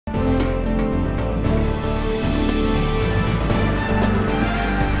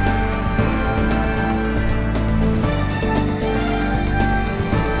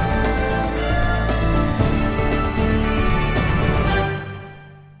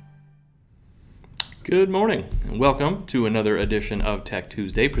Good morning, and welcome to another edition of Tech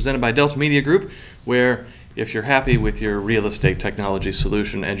Tuesday, presented by Delta Media Group, where if you're happy with your real estate technology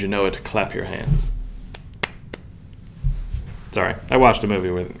solution and you know it, clap your hands. Sorry, I watched a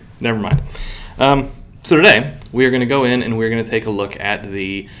movie with it. Never mind. So today, we are going to go in and we're going to take a look at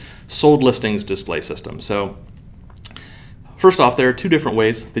the sold listings display system. So first off, there are two different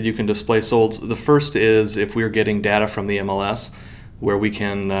ways that you can display solds. The first is if we're getting data from the MLS, where we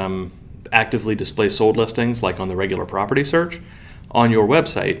can actively display sold listings like on the regular property search. On your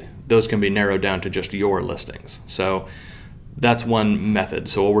website, those can be narrowed down to just your listings. So that's one method.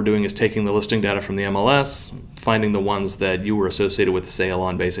 So what we're doing is taking the listing data from the MLS, finding the ones that you were associated with the sale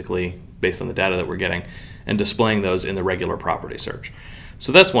on, basically based on the data that we're getting, and displaying those in the regular property search.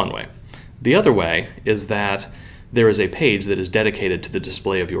 So that's one way. The other way is that there is a page that is dedicated to the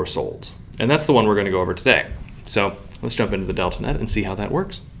display of your solds. And that's the one we're going to go over today. So let's jump into the DeltaNET and see how that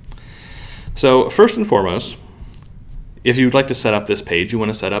works. So first and foremost, if you'd like to set up this page, you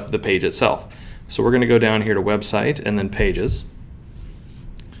want to set up the page itself. So we're going to go down here to Website and then Pages.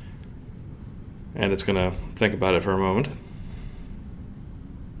 And it's going to think about it for a moment.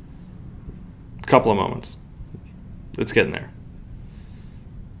 A couple of moments. It's getting there.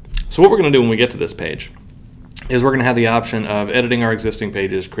 So what we're going to do when we get to this page is we're going to have the option of editing our existing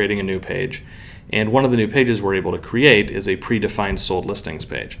pages, creating a new page. And one of the new pages we're able to create is a predefined sold listings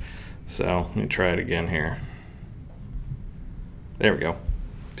page. So let me try it again here. There we go.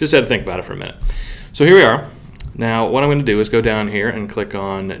 Just had to think about it for a minute. So here we are. Now what I'm going to do is go down here and click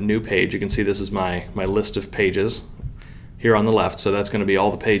on New Page. You can see this is my list of pages here on the left. So that's going to be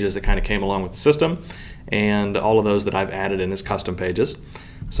all the pages that kind of came along with the system and all of those that I've added in as custom pages.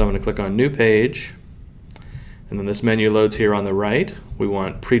 So I'm going to click on New Page, and then this menu loads here on the right. We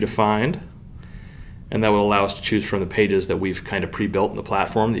want Predefined. And that will allow us to choose from the pages that we've kind of pre-built in the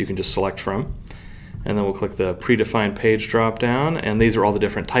platform that you can just select from. And then we'll click the predefined page drop down, and these are all the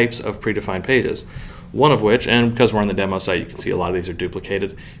different types of predefined pages. One of which, and because we're on the demo site, you can see a lot of these are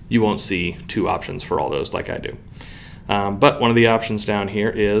duplicated. You won't see two options for all those like I do. But one of the options down here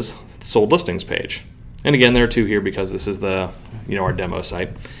is sold listings page. And again, there are two here because this is the our demo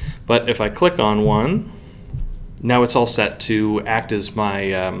site. But if I click on one, now it's all set to act as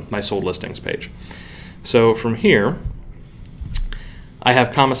my my sold listings page. So from here, I have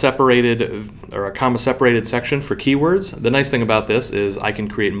a comma separated section for keywords. The nice thing about this is I can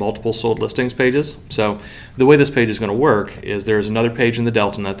create multiple sold listings pages. So the way this page is going to work is there's another page in the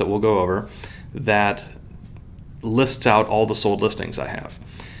DeltaNET that we'll go over that lists out all the sold listings I have.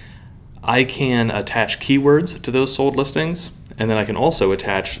 I can attach keywords to those sold listings, and then I can also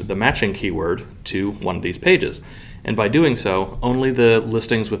attach the matching keyword to one of these pages. And by doing so, only the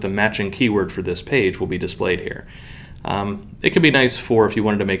listings with the matching keyword for this page will be displayed here. It could be nice for if you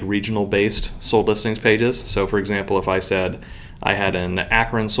wanted to make regional-based sold listings pages. So for example, if I said I had an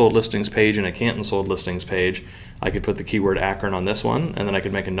Akron sold listings page and a Canton sold listings page, I could put the keyword Akron on this one, and then I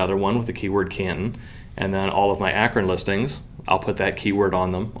could make another one with the keyword Canton, and then all of my Akron listings, I'll put that keyword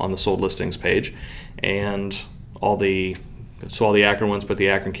on them on the sold listings page, and all the Akron ones put the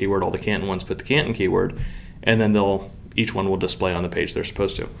Akron keyword, all the Canton ones put the Canton keyword, and then each one will display on the page they're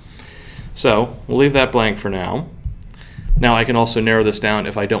supposed to. So we'll leave that blank for now. Now I can also narrow this down.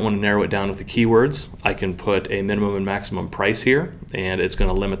 If I don't want to narrow it down with the keywords, I can put a minimum and maximum price here, and it's going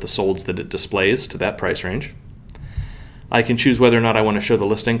to limit the solds that it displays to that price range. I can choose whether or not I want to show the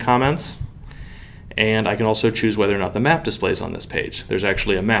listing comments, and I can also choose whether or not the map displays on this page. There's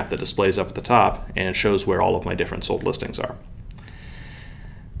actually a map that displays up at the top and shows where all of my different sold listings are.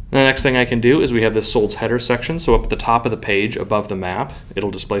 The next thing I can do is we have this solds header section. So up at the top of the page above the map, it'll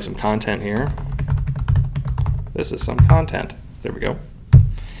display some content here. This is some content. There we go.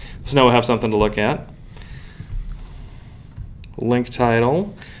 So now we'll have something to look at. Link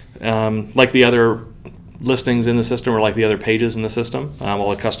title. Like the other listings in the system, or like the other pages in the system, all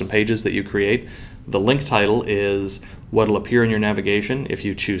the custom pages that you create, the link title is what will appear in your navigation if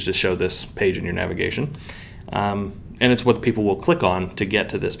you choose to show this page in your navigation. And it's what people will click on to get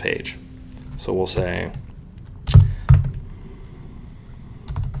to this page. So we'll say,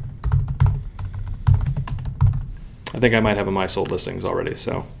 I think I might have a My Sold Listings already,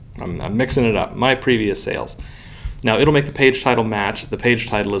 so I'm mixing it up. My previous sales. Now it'll make the page title match. The page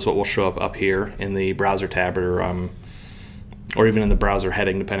title is what will show up here in the browser tab or even in the browser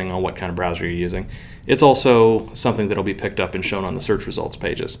heading, depending on what kind of browser you're using. It's also something that will be picked up and shown on the search results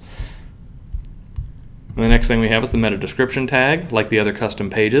pages. And the next thing we have is the meta description tag. Like the other custom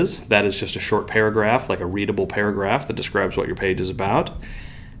pages, that is just a short paragraph, like a readable paragraph that describes what your page is about.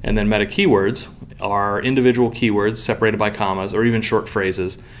 And then meta keywords are individual keywords separated by commas or even short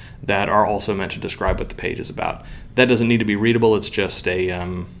phrases that are also meant to describe what the page is about. That doesn't need to be readable, it's just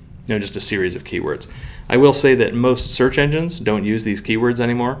a just a series of keywords. I will say that most search engines don't use these keywords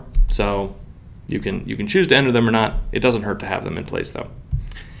anymore, so you can choose to enter them or not. It doesn't hurt to have them in place though.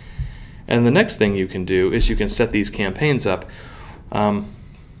 And the next thing you can do is you can set these campaigns up.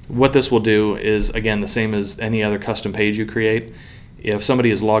 What this will do is, again, the same as any other custom page you create. If somebody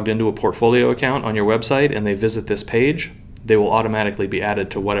is logged into a portfolio account on your website and they visit this page, they will automatically be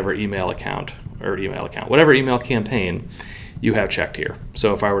added to whatever email whatever email campaign you have checked here.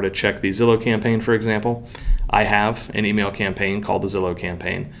 So if I were to check the Zillow campaign, for example, I have an email campaign called the Zillow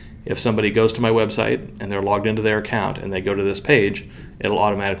campaign. If somebody goes to my website and they're logged into their account and they go to this page, it'll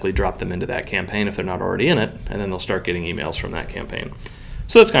automatically drop them into that campaign if they're not already in it, and then they'll start getting emails from that campaign.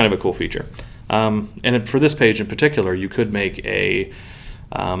 So that's kind of a cool feature. And for this page in particular, you could make a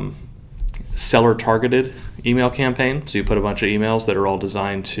seller-targeted email campaign. So you put a bunch of emails that are all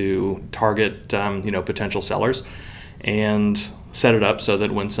designed to target potential sellers, and set it up so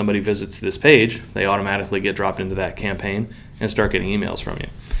that when somebody visits this page, they automatically get dropped into that campaign and start getting emails from you.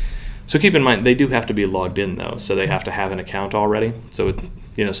 So keep in mind, they do have to be logged in though, so they have to have an account already, so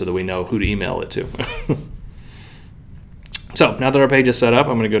so that we know who to email it to. So now that our page is set up,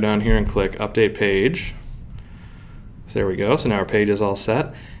 I'm going to go down here and click Update Page. So there we go. So now our page is all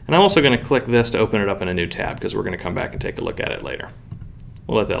set. And I'm also going to click this to open it up in a new tab because we're going to come back and take a look at it later.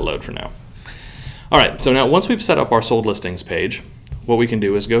 We'll let that load for now. All right, so now once we've set up our sold listings page, what we can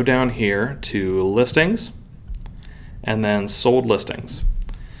do is go down here to Listings and then Sold Listings.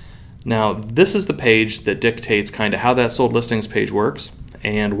 Now this is the page that dictates kind of how that sold listings page works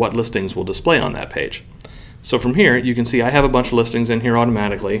and what listings will display on that page. So from here you can see I have a bunch of listings in here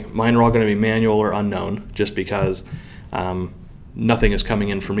automatically. Mine are all going to be manual or unknown just because nothing is coming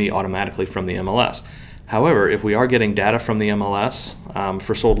in for me automatically from the MLS. However, if we are getting data from the MLS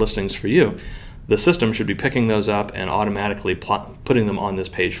for sold listings for you, the system should be picking those up and automatically putting them on this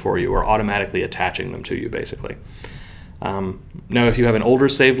page for you, or automatically attaching them to you basically. Now if you have an older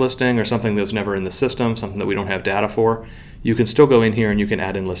saved listing or something that's never in the system, something that we don't have data for, you can still go in here and you can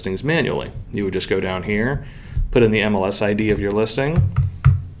add in listings manually. You would just go down here, put in the MLS ID of your listing,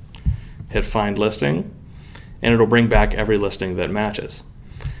 hit Find Listing, and it'll bring back every listing that matches.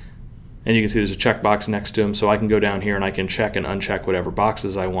 And you can see there's a checkbox next to them, so I can go down here and I can check and uncheck whatever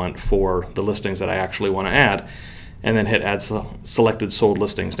boxes I want for the listings that I actually want to add, and then hit Add Selected Sold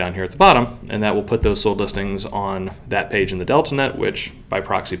Listings down here at the bottom, and that will put those sold listings on that page in the DeltaNet, which by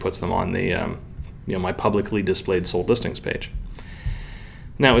proxy puts them on the my publicly displayed sold listings page.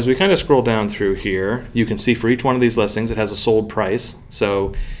 Now as we kind of scroll down through here, you can see for each one of these listings it has a sold price,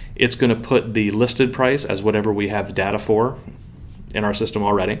 so it's going to put the listed price as whatever we have data for in our system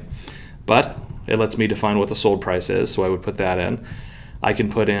already. But it lets me define what the sold price is, so I would put that in. I can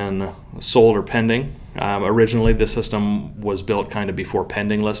put in sold or pending. Originally this system was built kind of before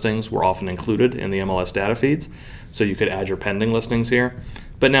pending listings were often included in the MLS data feeds, so you could add your pending listings here,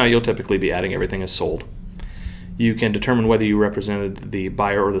 but now you'll typically be adding everything as sold. You can determine whether you represented the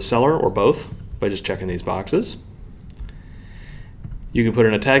buyer or the seller or both by just checking these boxes. You can put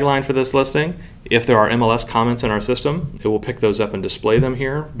in a tagline for this listing. If there are MLS comments in our system, it will pick those up and display them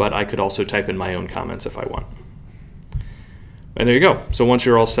here, but I could also type in my own comments if I want. And there you go. So once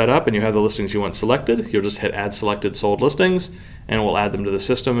you're all set up and you have the listings you want selected, you'll just hit Add Selected Sold Listings, and we'll add them to the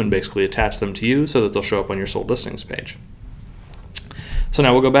system and basically attach them to you so that they'll show up on your sold listings page. So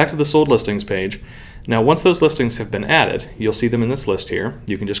now we'll go back to the sold listings page. Now once those listings have been added, you'll see them in this list here.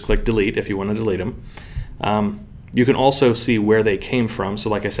 You can just click Delete if you want to delete them. You can also see where they came from. So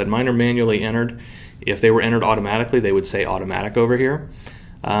like I said, mine are manually entered. If they were entered automatically, they would say automatic over here.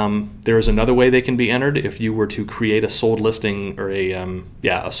 There is another way they can be entered if you were to create a sold listing or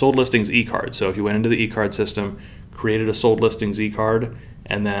a sold listings e-card. So if you went into the e-card system, created a sold listings e-card,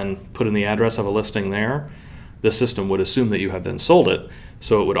 and then put in the address of a listing there, the system would assume that you have then sold it,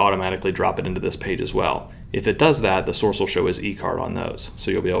 so it would automatically drop it into this page as well. If it does that, the source will show as e-card on those, so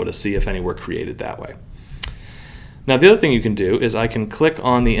you'll be able to see if any were created that way. Now the other thing you can do is I can click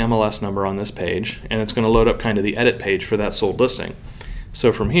on the MLS number on this page, and it's going to load up kind of the edit page for that sold listing.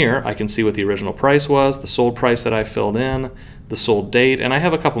 So from here I can see what the original price was, the sold price that I filled in, the sold date, and I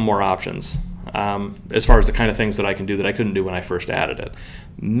have a couple more options as far as the kind of things that I can do that I couldn't do when I first added it.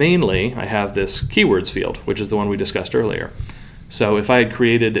 Mainly I have this keywords field, which is the one we discussed earlier. So if I had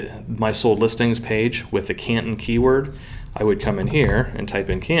created my sold listings page with the Canton keyword, I would come in here and type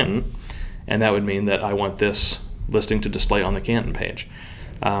in Canton, and that would mean that I want this listing to display on the Canton page.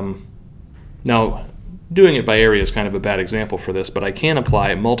 Now Doing it by area is kind of a bad example for this, but I can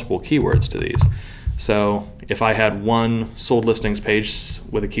apply multiple keywords to these. So if I had one sold listings page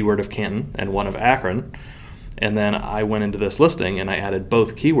with a keyword of Canton and one of Akron, and then I went into this listing and I added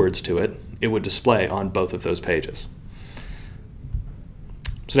both keywords to it, it would display on both of those pages.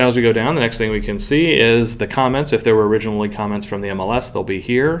 So now as we go down, the next thing we can see is the comments. If there were originally comments from the MLS, they'll be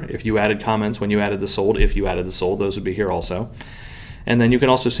here. If you added comments when you added the sold, those would be here also. And then you can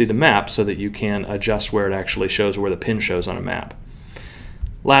also see the map so that you can adjust where it actually shows, where the pin shows on a map.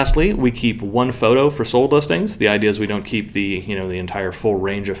 Lastly, we keep one photo for sold listings. The idea is we don't keep the entire full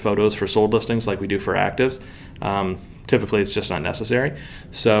range of photos for sold listings like we do for actives. Typically, it's just not necessary.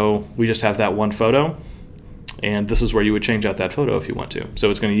 So we just have that one photo, and this is where you would change out that photo if you want to. So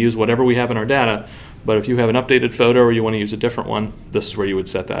it's going to use whatever we have in our data, but if you have an updated photo or you want to use a different one, this is where you would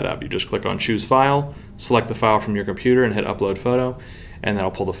set that up. You just click on Choose File, select the file from your computer, and hit Upload Photo, and that'll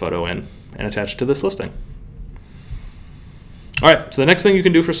pull the photo in and attach it to this listing. All right, so the next thing you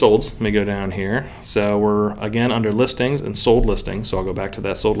can do for solds, let me go down here. So we're again under listings and sold listings, so I'll go back to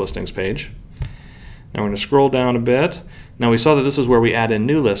that sold listings page. Now we're going to scroll down a bit. Now we saw that this is where we add in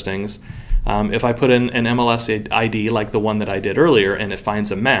new listings. If I put in an MLS ID like the one that I did earlier and it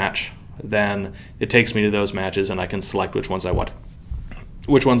finds a match, then it takes me to those matches and I can select which ones I want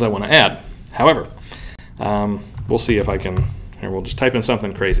to add. However, we'll see if I can, here we'll just type in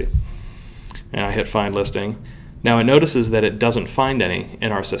something crazy. And I hit Find Listing. Now it notices that it doesn't find any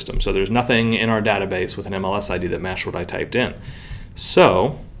in our system, so there's nothing in our database with an MLS ID that matched what I typed in.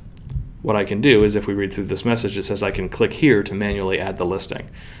 So what I can do is, if we read through this message, it says I can click here to manually add the listing.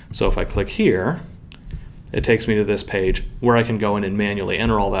 So if I click here, it takes me to this page where I can go in and manually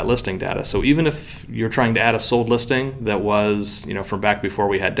enter all that listing data. So even if you're trying to add a sold listing that was, from back before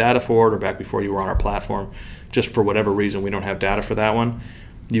we had data for it or back before you were on our platform, just for whatever reason we don't have data for that one,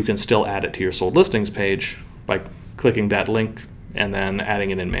 you can still add it to your sold listings page by clicking that link and then adding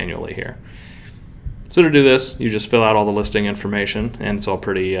it in manually here. So to do this, you just fill out all the listing information, and it's all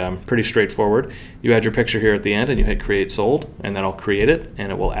pretty straightforward. You add your picture here at the end and you hit Create Sold, and that'll create it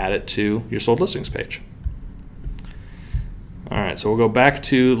and it will add it to your sold listings page. All right, so we'll go back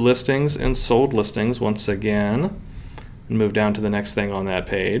to listings and sold listings once again and move down to the next thing on that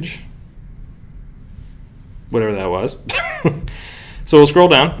page, whatever that was. So we'll scroll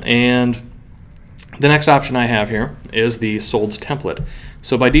down, and the next option I have here is the solds template.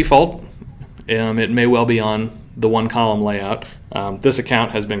 So by default, it may well be on the one column layout. This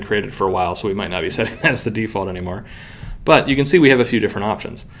account has been created for a while, so we might not be setting that as the default anymore. But you can see we have a few different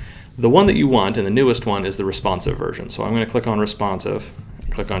options. The one that you want, and the newest one, is the responsive version. So I'm going to click on responsive,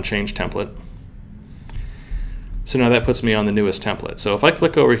 and click on change template. So now that puts me on the newest template. So if I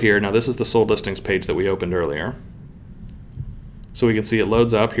click over here, now this is the sold listings page that we opened earlier. So we can see it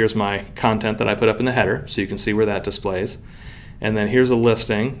loads up. Here's my content that I put up in the header, so you can see where that displays. And then here's a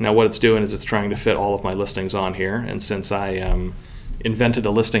listing. Now what it's doing is it's trying to fit all of my listings on here, and since I invented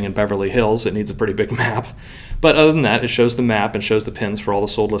a listing in Beverly Hills, it needs a pretty big map. But other than that, it shows the map and shows the pins for all the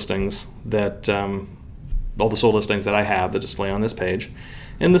sold listings that I have that display on this page.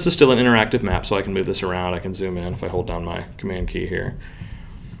 And this is still an interactive map, so I can move this around. I can zoom in if I hold down my command key here.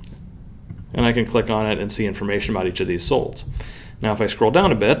 And I can click on it and see information about each of these solds. Now if I scroll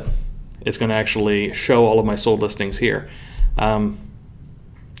down a bit, it's going to actually show all of my sold listings here. Off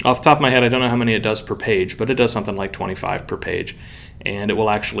the top of my head, I don't know how many it does per page, but it does something like 25 per page, and it will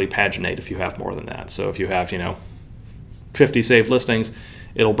actually paginate if you have more than that. So if you have 50 saved listings,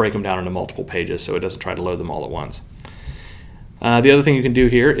 it'll break them down into multiple pages so it doesn't try to load them all at once. The other thing you can do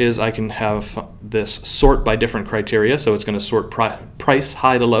here is I can have this sort by different criteria, so it's going to sort price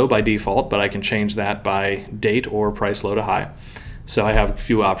high to low by default, but I can change that by date or price low to high. So I have a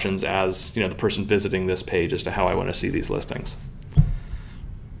few options as the person visiting this page as to how I want to see these listings.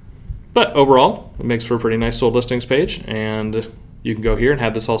 But overall, it makes for a pretty nice sold listings page, and you can go here and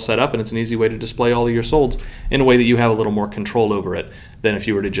have this all set up, and it's an easy way to display all of your solds in a way that you have a little more control over it than if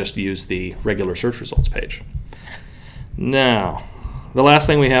you were to just use the regular search results page. Now, the last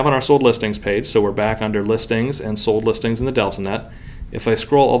thing we have on our sold listings page, so we're back under listings and sold listings in the DeltaNet. If I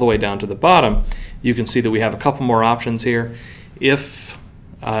scroll all the way down to the bottom, you can see that we have a couple more options here. If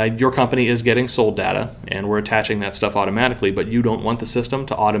your company is getting sold data and we're attaching that stuff automatically, but you don't want the system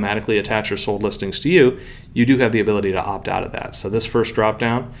to automatically attach your sold listings to you, you do have the ability to opt out of that. So this first drop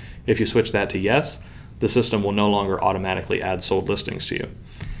down, if you switch that to yes, the system will no longer automatically add sold listings to you.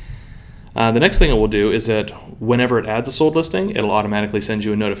 The next thing it will do is that whenever it adds a sold listing, it'll automatically send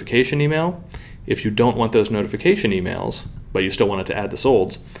you a notification email. If you don't want those notification emails, but you still want it to add the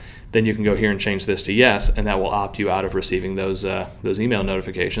solds, then you can go here and change this to yes, and that will opt you out of receiving those email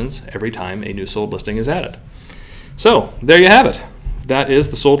notifications every time a new sold listing is added. So there you have it. That is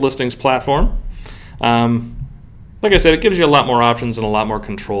the sold listings platform. Like I said, it gives you a lot more options and a lot more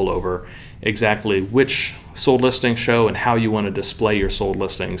control over exactly which sold listings show and how you want to display your sold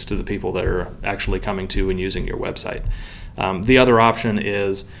listings to the people that are actually coming to and using your website. The other option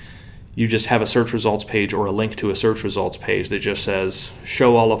is you just have a search results page or a link to a search results page that just says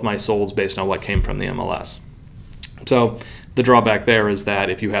show all of my solds based on what came from the MLS. So the drawback there is that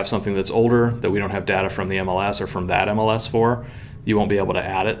if you have something that's older that we don't have data from the MLS or from that MLS for, you won't be able to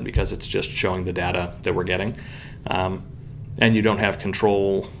add it because it's just showing the data that we're getting. And you don't have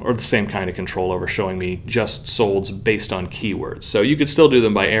control or the same kind of control over showing me just solds based on keywords. So you could still do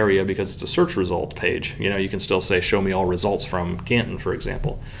them by area because it's a search result page. You know, you can still say show me all results from Canton, for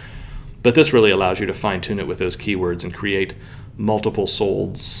example. But this really allows you to fine-tune it with those keywords and create multiple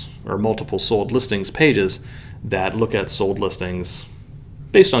solds or multiple sold listings pages that look at sold listings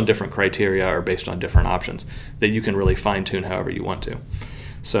based on different criteria or based on different options that you can really fine-tune however you want to.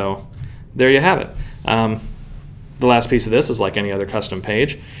 So there you have it. The last piece of this is like any other custom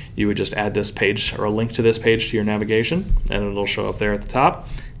page. You would just add this page or a link to this page to your navigation, and it'll show up there at the top,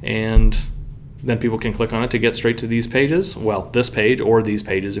 and then people can click on it to get straight to these pages. Well, this page or these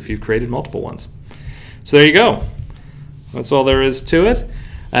pages if you've created multiple ones. So there you go. That's all there is to it.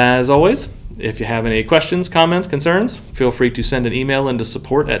 As always, if you have any questions, comments, concerns, feel free to send an email into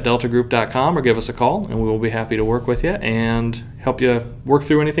support@deltagroup.com or give us a call, and we will be happy to work with you and help you work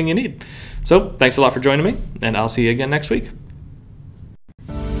through anything you need. So thanks a lot for joining me, and I'll see you again next week.